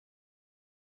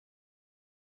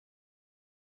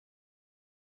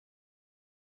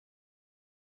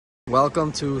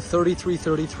Welcome to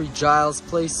 3333 Giles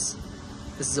Place.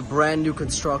 This is a brand new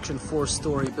construction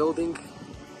 4-story building.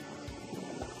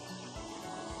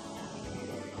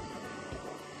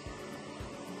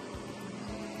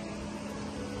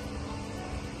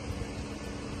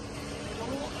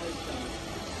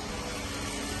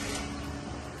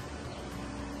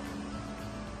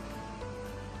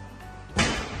 You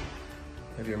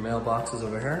have your mailboxes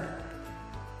over here.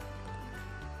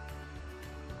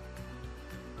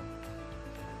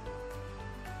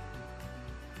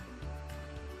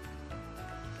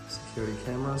 Security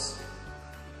cameras.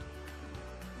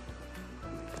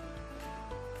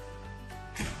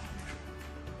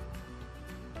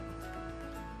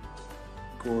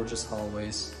 Gorgeous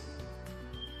hallways.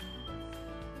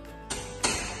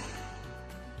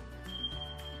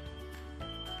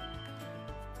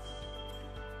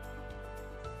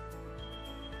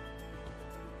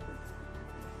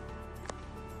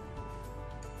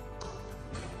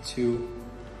 Two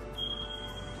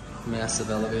massive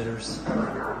elevators.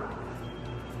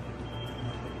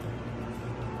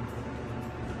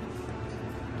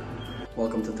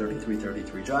 Welcome to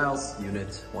 3333 Giles,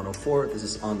 Unit 104. This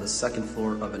is on the second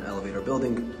floor of an elevator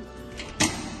building.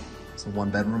 It's a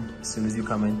 1-bedroom. As soon as you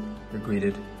come in, you're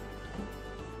greeted.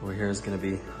 Over here is gonna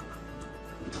be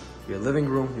your living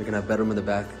room. You're gonna have bedroom in the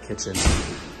back, kitchen.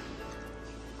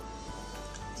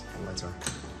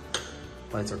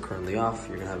 Lights are currently off.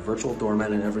 You're gonna have virtual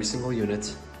doorman in every single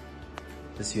unit.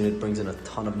 This unit brings in a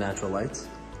ton of natural light.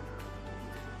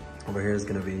 Over here is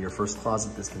gonna be your first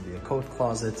closet. This can be a coat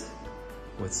closet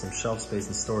with some shelf space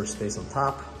and storage space on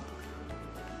top.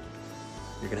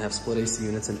 You're gonna have split AC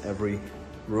units in every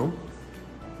room.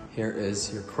 Here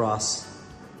is your cross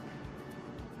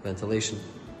ventilation,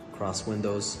 cross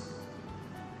windows.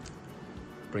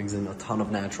 Brings in a ton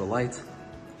of natural light.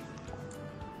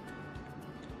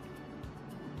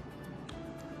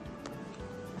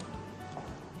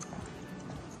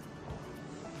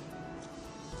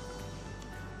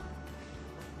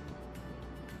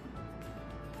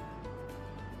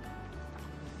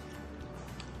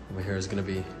 Over here is going to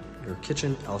be your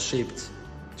kitchen, L-shaped,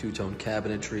 two-tone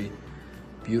cabinetry,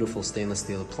 beautiful stainless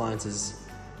steel appliances,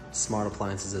 smart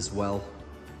appliances as well.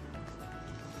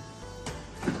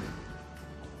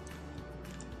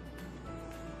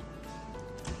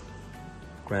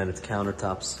 Granite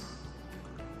countertops.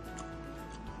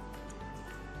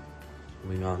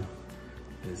 Moving on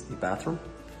is the bathroom.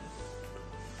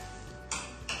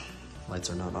 Lights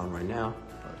are not on right now.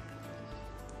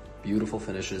 Beautiful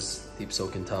finishes, deep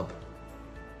soaking tub.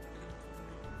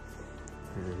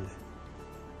 And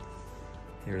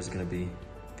here is gonna be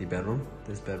the bedroom.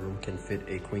 This bedroom can fit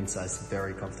a queen size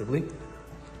very comfortably.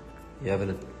 You have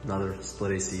another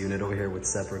split AC unit over here with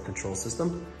separate control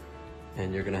system.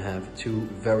 And you're gonna have two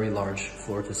very large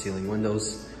floor to ceiling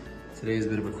windows. Today is a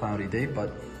bit of a cloudy day,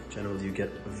 but generally you get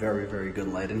very, very good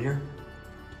light in here.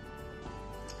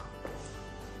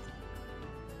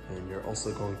 And you're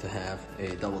also going to have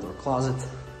a double door closet,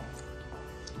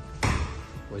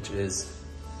 which is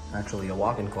actually a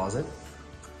walk-in closet.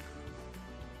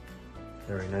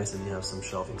 Very nice, and you have some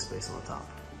shelving space on the top.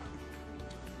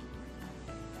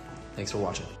 Thanks for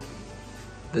watching.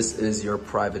 This is your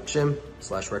private gym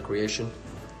 / recreation.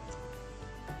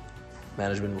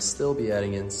 Management will still be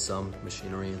adding in some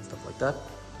machinery and stuff like that,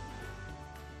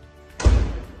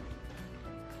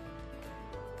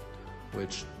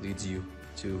 which leads you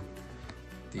to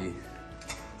the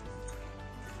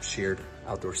shared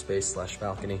outdoor space /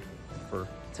 balcony for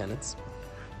tenants.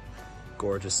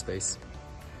 Gorgeous space.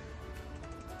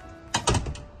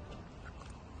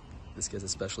 This gets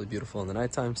especially beautiful in the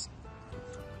night times.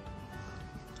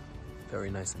 Very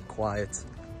nice and quiet.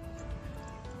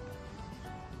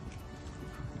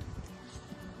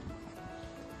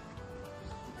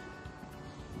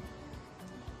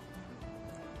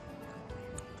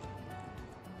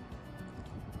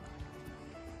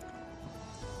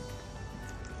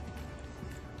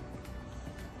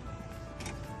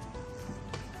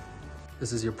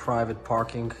 This is your private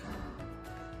parking.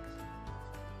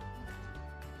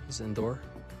 It's indoor.